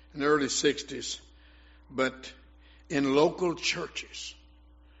and early 60s, but in local churches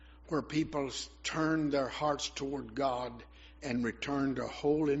where people turned their hearts toward God and returned to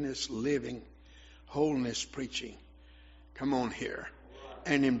holiness living, holiness preaching. Come on here.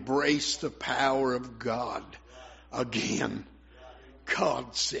 And embrace the power of God again.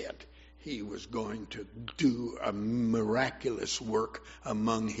 God said He was going to do a miraculous work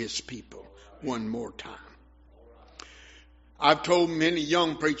among His people one more time. I've told many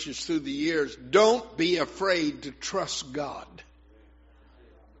young preachers through the years, don't be afraid to trust God.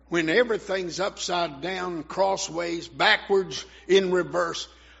 When everything's upside down, crossways, backwards, in reverse,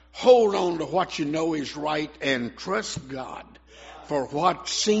 hold on to what you know is right and trust God for what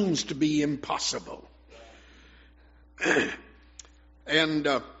seems to be impossible. And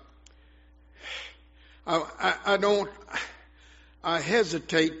I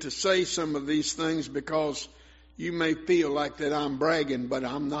hesitate to say some of these things because you may feel like that I'm bragging, but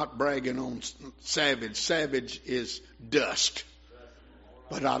I'm not bragging on Savage. Savage is dust.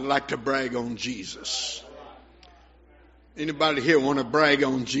 But I'd like to brag on Jesus. Anybody here want to brag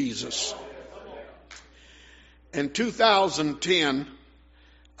on Jesus? In 2010,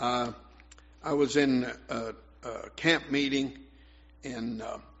 I was in a camp meeting in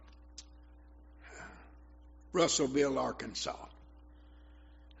Russellville, Arkansas.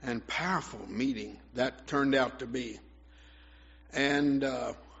 And powerful meeting that turned out to be. And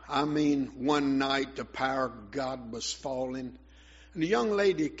one night the power of God was falling. And a young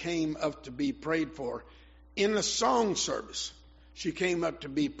lady came up to be prayed for in a song service. She came up to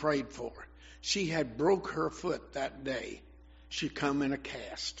be prayed for. She had broke her foot that day. She come in a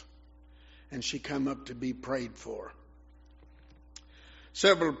cast. And she come up to be prayed for.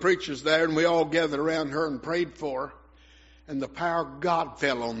 Several preachers there, and we all gathered around her and prayed for her. And the power of God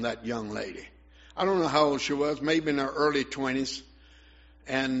fell on that young lady. I don't know how old she was, maybe in her early 20s.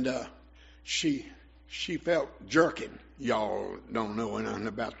 And she felt jerking. Y'all don't know anything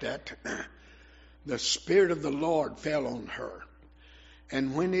about that. The Spirit of the Lord fell on her.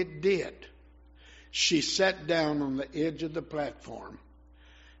 And when it did, she sat down on the edge of the platform.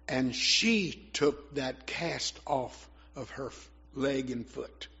 And she took that cast off of her leg and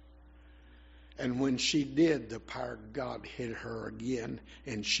foot. And when she did, the power of God hit her again,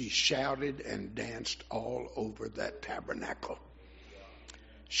 and she shouted and danced all over that tabernacle.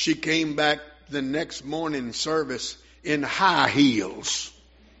 She came back the next morning service in high heels.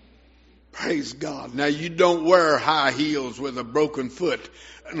 Praise God. Now, you don't wear high heels with a broken foot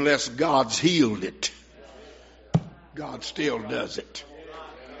unless God's healed it. God still does it.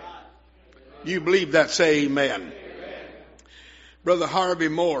 You believe that? Say amen. Brother Harvey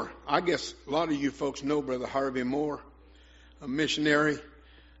Moore. I guess a lot of you folks know Brother Harvey Moore, a missionary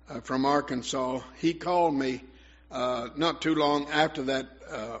from Arkansas. He called me not too long after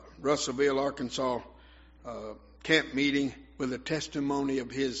that Russellville, Arkansas camp meeting with a testimony of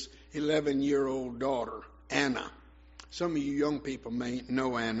his 11-year-old daughter, Anna. Some of you young people may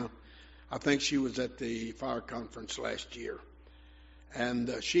know Anna. I think she was at the fire conference last year.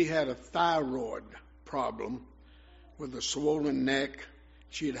 And she had a thyroid problem with a swollen neck.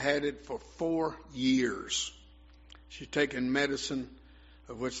 She had had it for 4 years. She'd taken medicine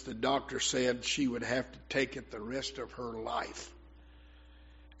of which the doctor said she would have to take it the rest of her life.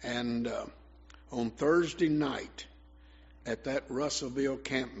 And on Thursday night at that Russellville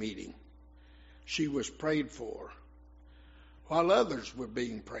camp meeting, she was prayed for while others were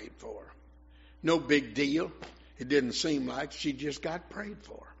being prayed for. No big deal. It didn't seem like. She just got prayed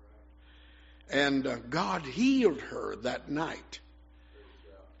for. And God healed her that night.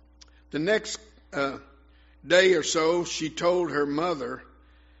 The next day or so, she told her mother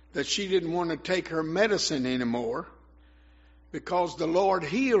that she didn't want to take her medicine anymore because the Lord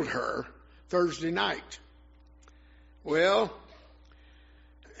healed her Thursday night. Well,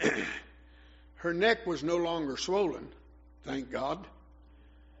 her neck was no longer swollen, thank God.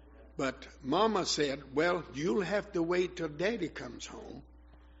 But Mama said, well, you'll have to wait till Daddy comes home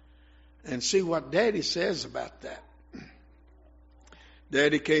and see what Daddy says about that.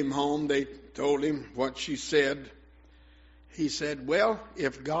 Daddy came home. They told him what she said. He said, well,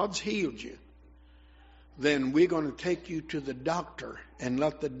 if God's healed you, then we're going to take you to the doctor and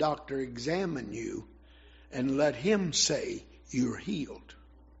let the doctor examine you and let him say you're healed.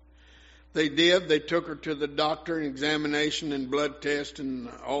 They did. They took her to the doctor, and examination and blood test and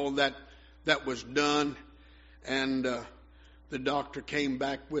all that was done. And the doctor came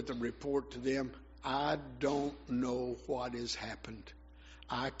back with a report to them. I don't know what has happened.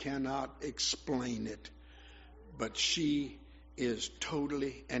 I cannot explain it. But she is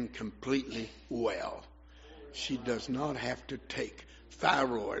totally and completely well. She does not have to take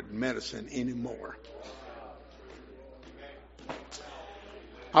thyroid medicine anymore.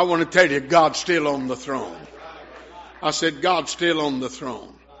 I want to tell you, God's still on the throne. I said, God's still on the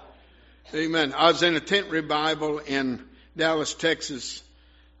throne. Amen. I was in a tent revival in Dallas, Texas,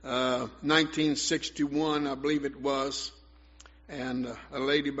 1961, I believe it was. And a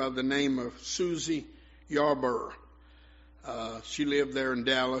lady by the name of Susie Yarborough. She lived there in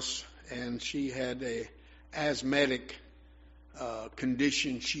Dallas, and she had a asthmatic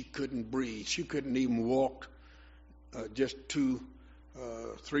condition. She couldn't breathe. She couldn't even walk just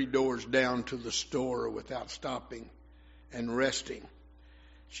 3 doors down to the store without stopping and resting.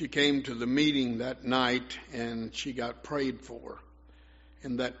 She came to the meeting that night, and she got prayed for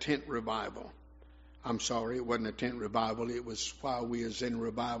in that tent revival. I'm sorry, it wasn't a tent revival. It was while we was in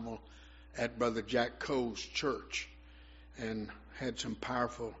revival at Brother Jack Coe's church, and had some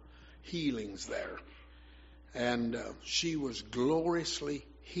powerful healings there. And she was gloriously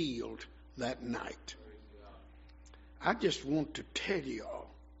healed that night. I just want to tell you all,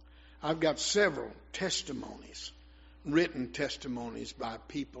 I've got several testimonies, written testimonies by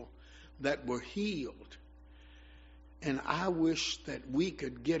people that were healed. And I wish that we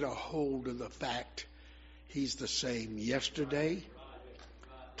could get a hold of the fact He's the same yesterday,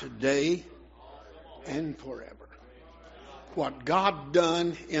 today, and forever. What God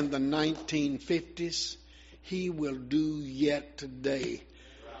done in the 1950s, He will do yet today.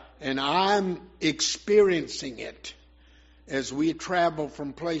 And I'm experiencing it. As we travel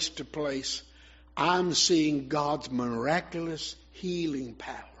from place to place, I'm seeing God's miraculous healing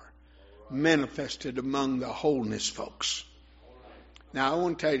power manifested among the Holiness folks. Now, I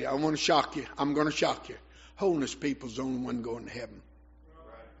want to tell you, I want to shock you. I'm going to shock you. Holiness people's the only one going to heaven.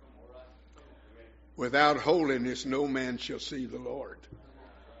 Without holiness, no man shall see the Lord.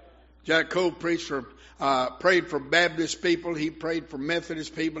 Jack Cole prayed for Baptist people. He prayed for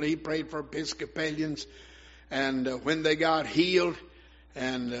Methodist people. He prayed for Episcopalians. And when they got healed,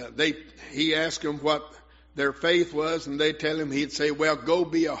 and he asked them what their faith was, and they tell him, he'd say, well, go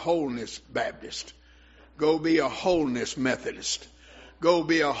be a Holiness Baptist. Go be a Holiness Methodist. Go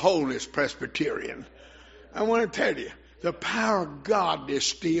be a Holiness Presbyterian. I want to tell you, the power of God is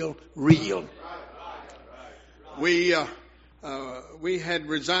still real. We had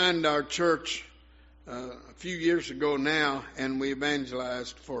resigned our church a few years ago now, and we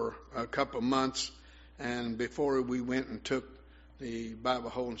evangelized for a couple of months, and before we went and took the Bible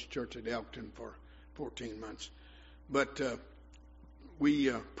Holiness Church at Elkton for 14 months. But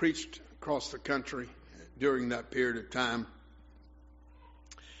we preached across the country during that period of time.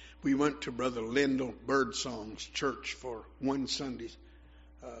 We went to Brother Lyndall Birdsong's church for one Sunday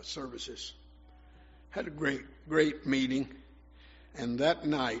services. Had a great meeting. And that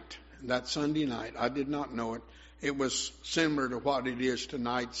night, that Sunday night, I did not know it. It was similar to what it is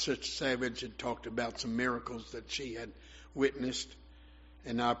tonight. Sister Savage had talked about some miracles that she had witnessed.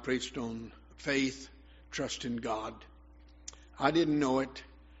 And I preached on faith, trust in God. I didn't know it.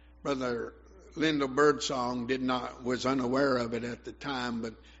 Brother Lyndall Birdsong was unaware of it at the time,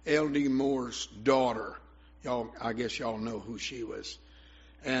 but L.D. Moore's daughter, I guess y'all know who she was.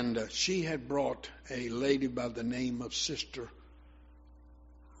 And she had brought a lady by the name of Sister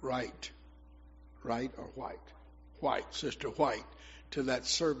White, Sister White, to that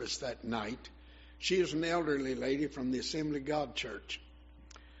service that night. She is an elderly lady from the Assembly of God Church.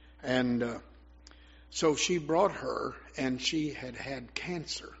 And so she brought her, and she had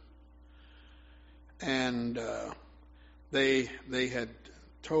cancer. And they had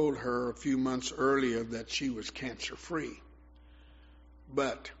told her a few months earlier that she was cancer-free.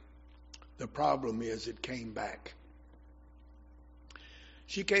 But the problem is it came back.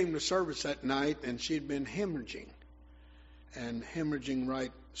 She came to service that night, and she'd been hemorrhaging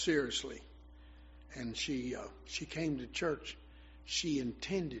right seriously. And she came to church. She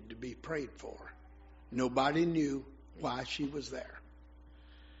intended to be prayed for. Nobody knew why she was there.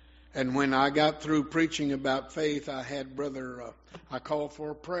 And when I got through preaching about faith, I had I called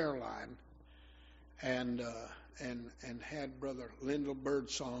for a prayer line, and had Brother Lyndall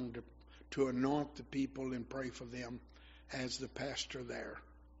Birdsong to anoint the people and pray for them as the pastor there.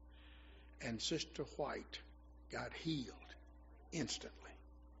 And Sister White got healed instantly.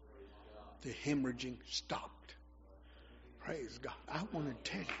 The hemorrhaging stopped. Praise God. I want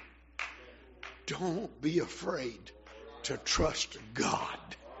to tell you, don't be afraid to trust God.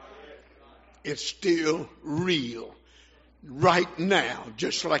 It's still real right now,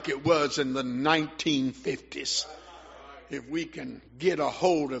 just like it was in the 1950s. If we can get a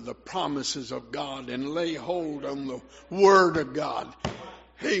hold of the promises of God and lay hold on the Word of God,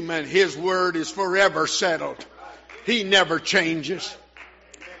 amen, His Word is forever settled. He never changes.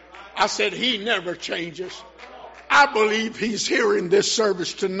 I said He never changes. I believe He's here in this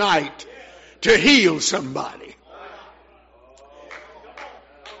service tonight to heal somebody.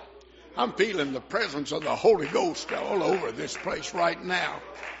 I'm feeling the presence of the Holy Ghost all over this place right now.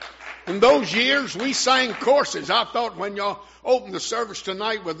 In those years, we sang courses. I thought when y'all opened the service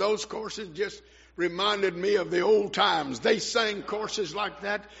tonight with those courses, just reminded me of the old times. They sang courses like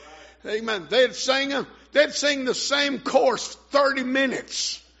that. Amen. They'd sing the same course 30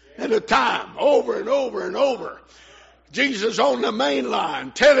 minutes at a time, over and over and over. Jesus on the main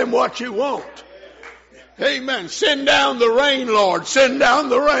line. Tell Him what you want. Amen. Send down the rain, Lord. Send down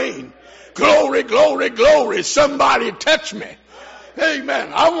the rain. Glory, glory, glory. Somebody touch me.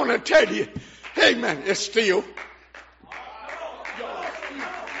 Amen. I want to tell you, amen, it's still real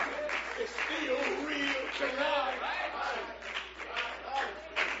tonight.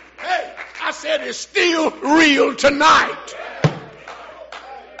 Hey, I said it's still real tonight.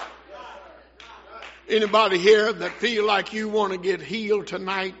 Anybody here that feel like you want to get healed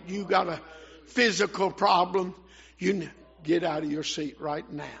tonight, you got a physical problem, you get out of your seat right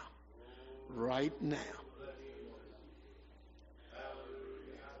now. Right now.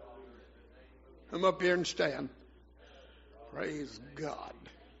 Come up here and stand. Praise God.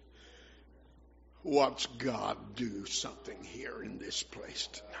 Watch God do something here in this place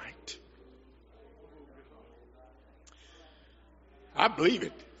tonight. I believe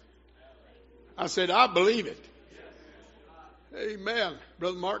it. I said, I believe it. Amen.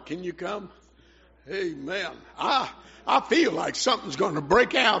 Brother Mark, can you come? Amen. I feel like something's going to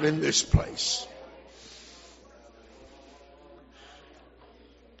break out in this place.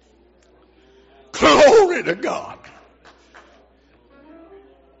 Glory to God.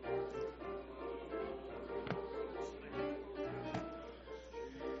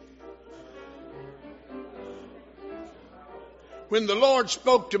 When the Lord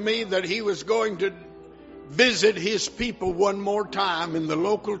spoke to me that He was going to visit His people one more time in the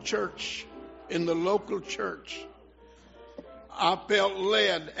local church, I felt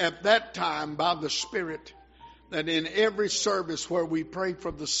led at that time by the Spirit that in every service where we pray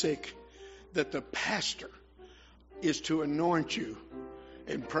for the sick, that the pastor is to anoint you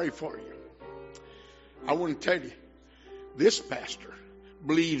and pray for you. I want to tell you, this pastor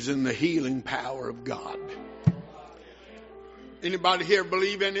believes in the healing power of God. Anybody here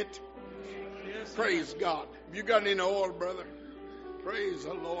believe in it? Yes. Praise God. Have you got any oil, brother? Praise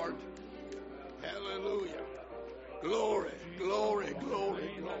the Lord. Hallelujah. Glory, glory, glory,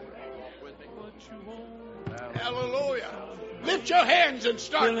 glory. Hallelujah. Lift your hands and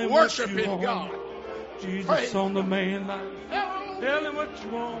start worshiping God. Jesus Praise on the main line. Tell Him what you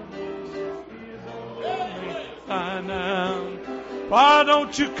want. Now. Why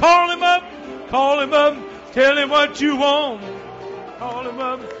don't you call Him up? Call Him up. Tell Him what you want. Call Him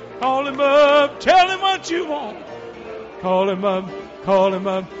up. Call Him up. Tell Him what you want. Call Him up. Call Him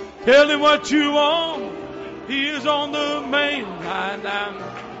up. Tell Him what you want. He is on the main line now.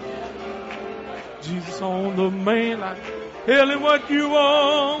 Jesus on the main line. Tell Him what you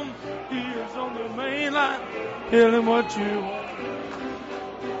want. He is on the main line. Tell Him what you want.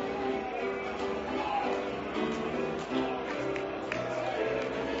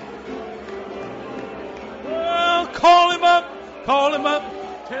 Well, call Him up. Call Him up.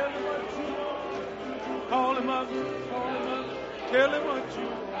 Tell Him what you want. Call Him up. Call Him up. Tell Him what you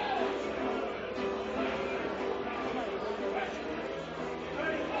want.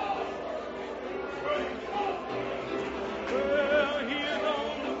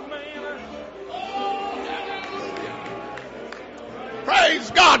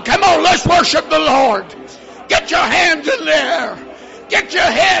 Praise God. Come on, let's worship the Lord. Get your hands in the air. Get your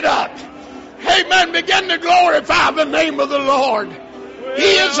head up. Amen. Begin to glorify the name of the Lord.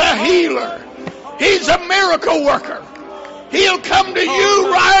 He is a healer. He's a miracle worker. He'll come to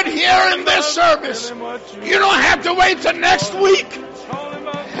you right here in this service. You don't have to wait till next week.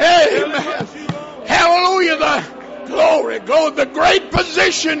 Amen. Hallelujah. The glory. The great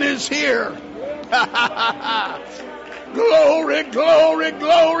physician is here. Glory, glory,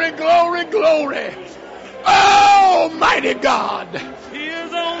 glory, glory, glory. Almighty God. He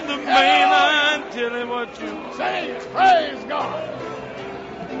is on the main line. Tell Him what you say. Praise God.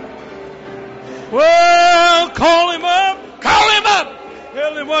 Well, call Him up. Call Him up.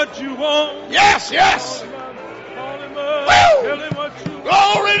 Tell Him what you want. Yes, yes. Call Him up. Woo. Tell Him what you want.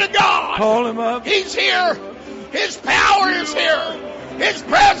 Glory to God. Call Him up. He's here. His power is here. His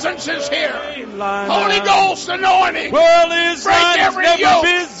presence is here. Holy Ghost anointing. Well, His break line every is never yoke.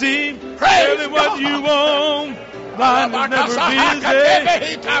 busy. Praise Tell Him what God. you want. Line is never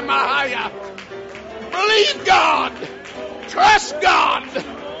busy. Believe God. Trust God.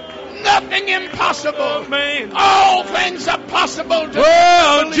 Nothing impossible. All things are possible to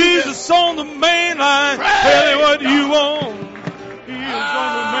well, Jesus it. On the main line. Praise tell Him what God. You want. He is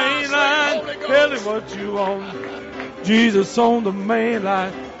on the main line. Tell Him what you want. Jesus on the main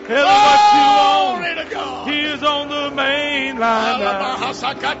line. Tell Him what you want. He is on the main line.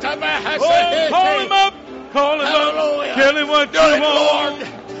 Oh, call Him up. Call Him up. Tell Him what you want. Do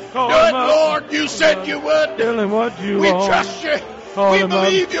it, Lord. You said you would. Tell Him what you want. We trust you. We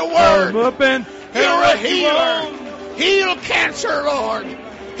believe your word. Call Him up and you're a healer. Heal cancer, Lord.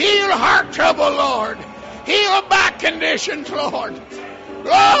 Heal heart trouble, Lord. Heal back conditions, Lord.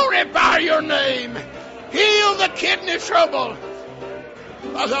 Glorify your name. Heal the kidney trouble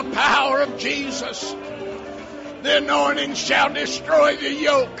by the power of Jesus. The anointing shall destroy the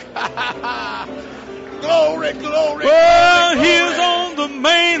yoke. Glory, glory, well, glory, He is on the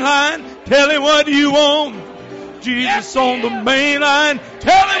main line. Tell Him what you want. Jesus yes, on the main line.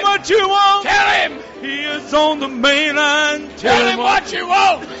 Tell Him what you want. Tell Him. He is on the main line. Tell Him what you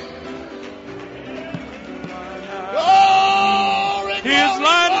want. Glory, His glory,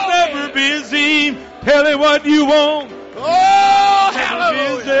 line is glory. never busy. Tell Him what you want. Oh,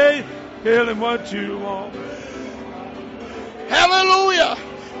 hallelujah. Busy. Tell Him what you want. Hallelujah.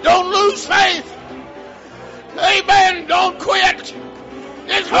 Don't lose faith. Amen. Don't quit.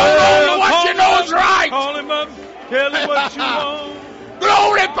 Just hold on to what you know is right. Call Him up. Tell Him what you want.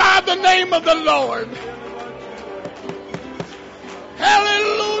 Glorify the name of the Lord.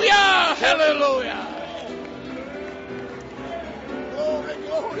 Hallelujah. Hallelujah.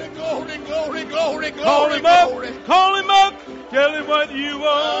 Glory, glory, glory, glory, Call glory, him up. glory. Call him up. Tell him what you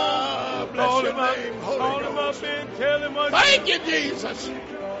want. Bless Call your him up. name, Holy Call him up Ghost. and tell him what Thank you, Jesus.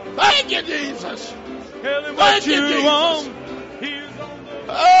 Thank you, Jesus. Tell him Thank what you, you Jesus. want. He's on the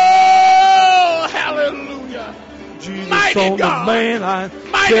Oh, hallelujah. Jesus Mighty on God. the main line.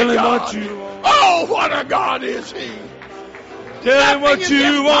 Mighty Tell him God. what you want. Oh, what a God is He. Tell him what Nothing is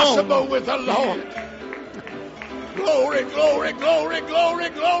you impossible want. with the Lord. Glory, glory, glory, glory,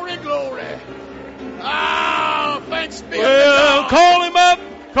 glory, glory. Ah, thanks be to Well, God. call him up.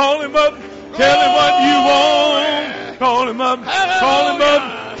 Call him up. Tell him what you want. Call him up. Call him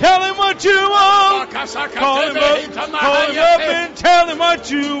up. Tell him what you want. Call him up. Call him up and tell him what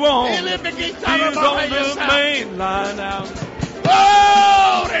you want. He's on the main line now.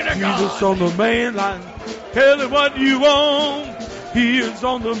 Glory to Jesus God. on the main line. Tell him what you want. He is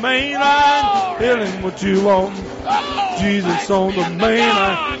on the main line. Tell him what you want. Oh, Jesus thanks on be the unto main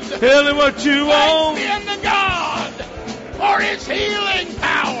God. line. Tell him what you want. Thanks be unto God for His healing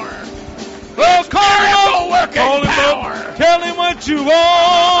power. Well, call him up. Miracle-working Call him power. up. Tell him what you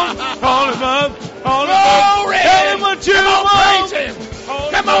want. Call him up. Call him up. Glory. Tell him what you Come on, want. praise Him. Call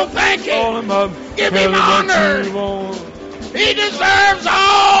him Come on, up. thank Call Him. him up. Give Tell Him him honor. what you want. He deserves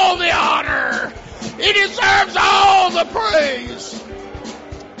all the honor. He deserves all the praise.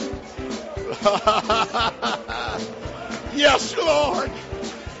 Yes, Lord.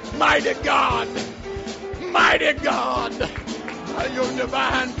 Mighty God. Mighty God. By your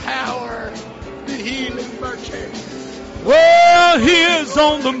divine power, the healing virtue. Well, he is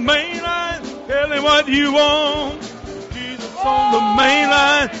on the main line. Tell him what you want. Jesus on the main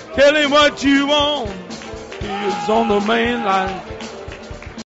line. Tell him what you want. He is on the main line.